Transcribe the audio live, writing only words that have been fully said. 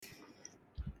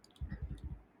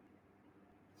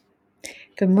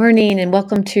Good morning and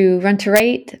welcome to Run to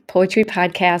Write Poetry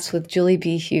Podcast with Julie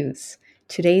B. Hughes.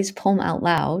 Today's poem out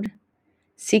loud,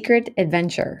 Secret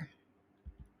Adventure.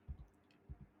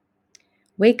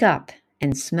 Wake up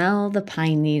and smell the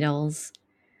pine needles.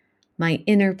 My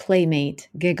inner playmate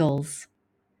giggles.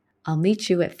 I'll meet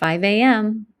you at 5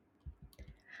 a.m.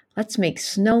 Let's make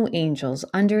snow angels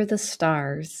under the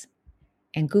stars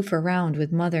and goof around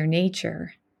with Mother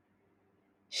Nature.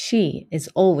 She is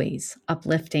always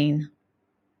uplifting.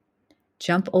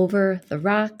 Jump over the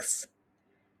rocks,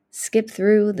 skip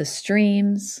through the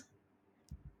streams,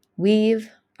 weave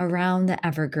around the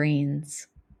evergreens.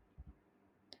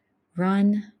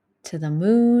 Run to the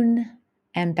moon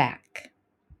and back.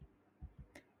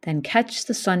 Then catch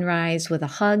the sunrise with a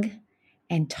hug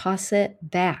and toss it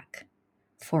back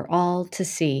for all to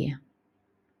see.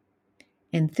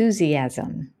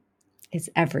 Enthusiasm is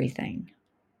everything.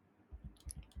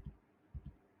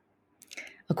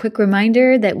 A quick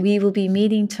reminder that we will be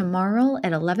meeting tomorrow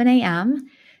at 11 a.m.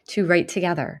 to write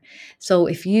together. So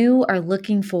if you are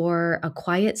looking for a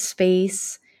quiet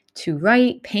space to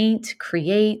write, paint,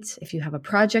 create, if you have a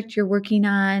project you're working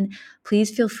on, please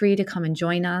feel free to come and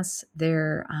join us.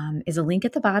 There is a link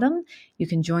at the bottom. You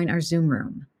can join our Zoom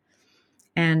room.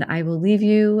 And I will leave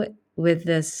you with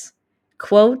this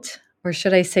quote, or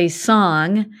should I say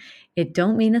song, "It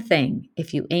don't mean a thing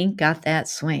if you ain't got that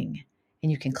swing."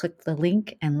 And you can click the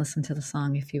link and listen to the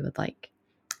song if you would like.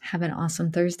 Have an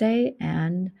awesome Thursday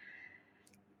and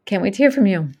can't wait to hear from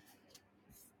you.